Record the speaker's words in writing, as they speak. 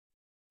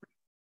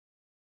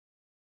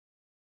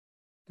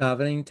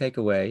Davening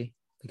takeaway,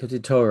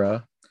 Likkutei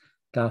Torah,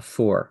 daf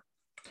 4.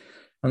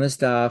 On this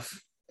daf,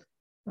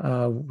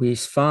 we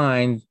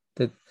find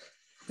that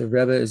the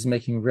Rebbe is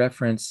making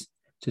reference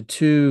to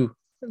two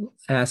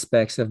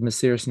aspects of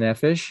Mesiras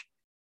Nefesh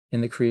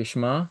in the Kriya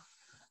Shema.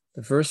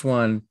 The first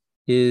one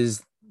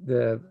is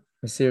the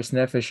Mesiras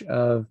Nefesh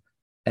of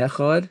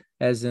Echad,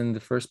 as in the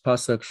first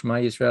pasuk, Shema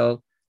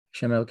Yisrael,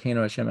 Hashem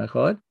Elokeinu, Hashem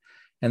Echad.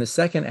 And the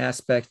second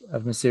aspect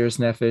of Mesiras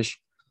Nefesh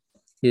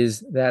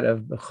is that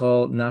of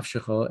B'chol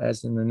Nafshecho,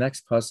 as in the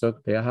next pasuk,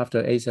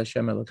 Ve'ahavta Eis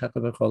Hashem Elokecha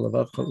B'chol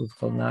Levavcha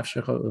U'B'chol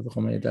Nafshecho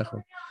U'B'chol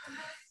Me'adecha,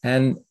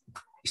 and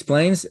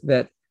explains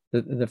that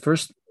the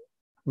first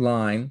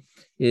line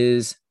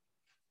is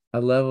a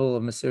level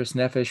of Mesiras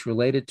Nefesh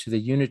related to the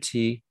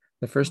unity,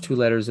 the first two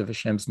letters of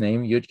Hashem's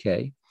name,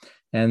 Yud-Kei,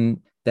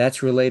 and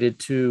that's related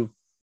to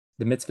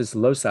the mitzvahs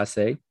lo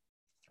saseh,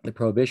 the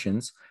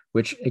prohibitions,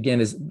 which again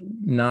is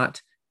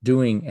not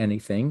doing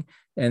anything,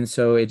 and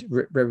so it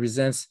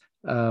represents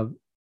a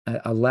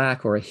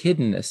lack or a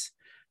hiddenness,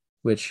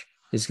 which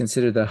is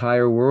considered the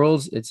higher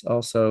worlds. It's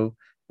also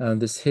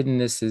this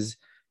hiddenness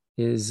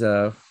is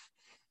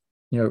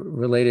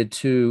related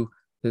to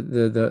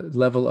the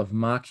level of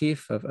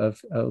makif,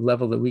 of a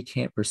level that we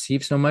can't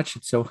perceive so much.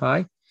 It's so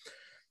high,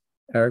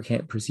 or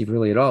can't perceive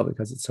really at all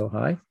because it's so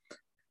high.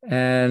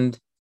 And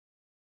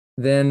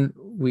then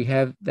we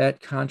have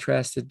that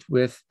contrasted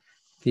with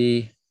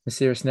the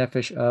Mesiras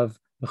Nefesh of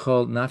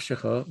B'chol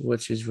Nafshecha,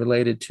 which is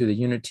related to the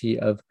unity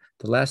of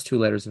the last two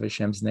letters of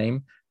Hashem's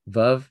name,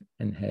 Vav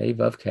and Hey,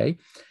 Vav K.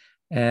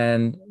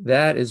 And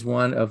that is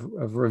one of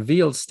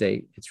revealed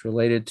state. It's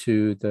related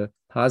to the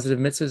positive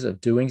mitzvahs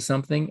of doing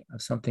something,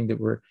 of something that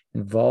we're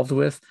involved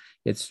with.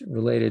 It's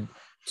related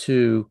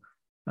to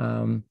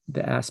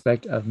the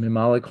aspect of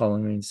mimala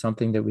calling, means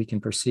something that we can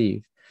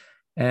perceive.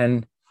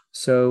 And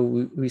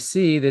so we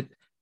see that,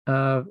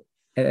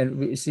 and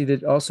we see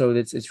that also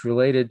that it's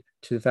related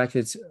to the fact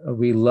that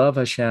we love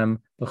Hashem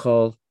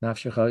b'chol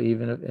nafshecha,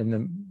 even if in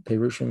the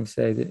Perushim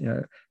say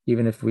that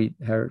even if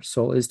our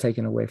soul is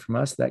taken away from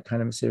us, that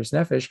kind of Mesiras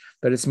Nefesh,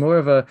 but it's more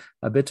of a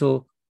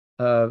bittul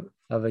of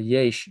a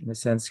yesh in a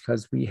sense,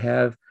 because we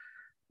have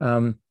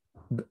the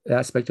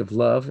aspect of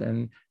love,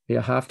 and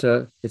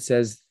v'ahavta, it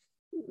says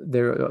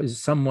there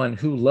is someone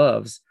who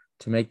loves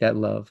to make that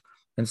love,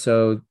 and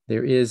so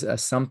there is a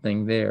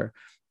something there.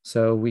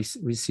 So we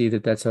see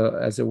that that's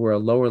as it were a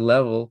lower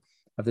level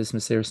of this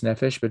Mesiras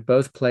Nefesh, but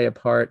both play a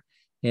part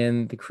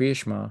in the Kriya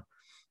Shema.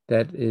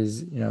 That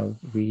is,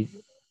 we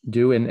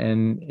do,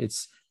 and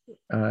it's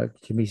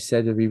can be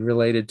said to be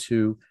related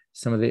to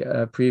some of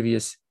the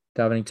previous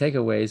davening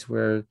takeaways,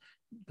 where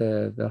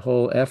the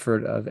whole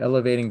effort of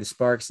elevating the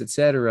sparks,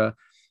 etc.,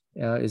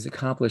 is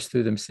accomplished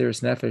through the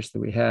Mesiras Nefesh that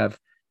we have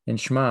in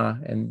Shema,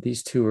 and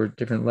these two are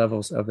different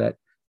levels of that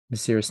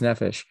Mesiras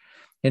Nefesh.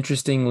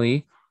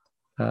 Interestingly,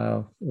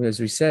 as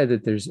we said,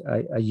 that there's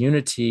a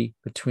unity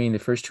between the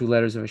first two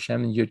letters of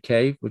Hashem and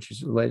Yud-Kei, which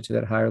is related to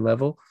that higher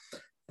level.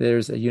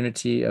 There's a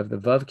unity of the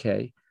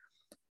Vav-Kei.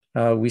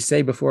 We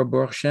say before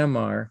Baruch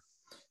Shemar,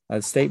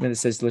 a statement that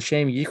says,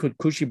 L'shem yichud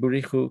kushi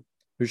burichu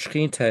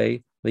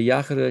v'shchintei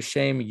l'yachad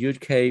Hashem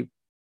Yud-Kei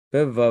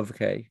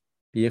bevav-Kei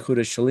b'yichud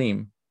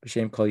shalim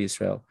b'shem kol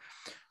Yisrael.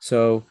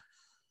 So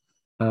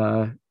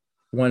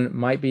one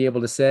might be able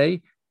to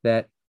say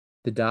that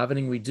the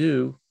davening we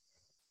do,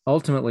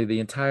 ultimately, the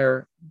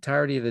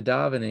entirety of the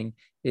davening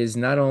is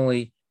not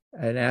only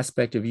an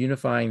aspect of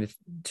unifying the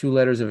two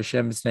letters of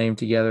Hashem's name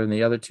together and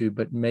the other two,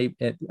 but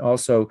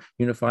also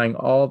unifying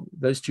all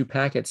those two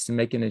packets to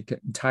make an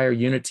entire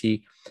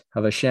unity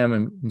of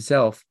Hashem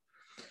himself.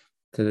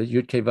 So the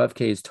Yud-Kei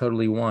Vav-Kei is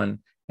totally one,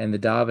 and the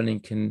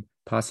davening can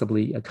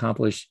possibly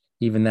accomplish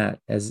even that,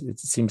 as it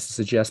seems to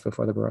suggest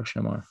before the Baruch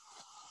Shemar.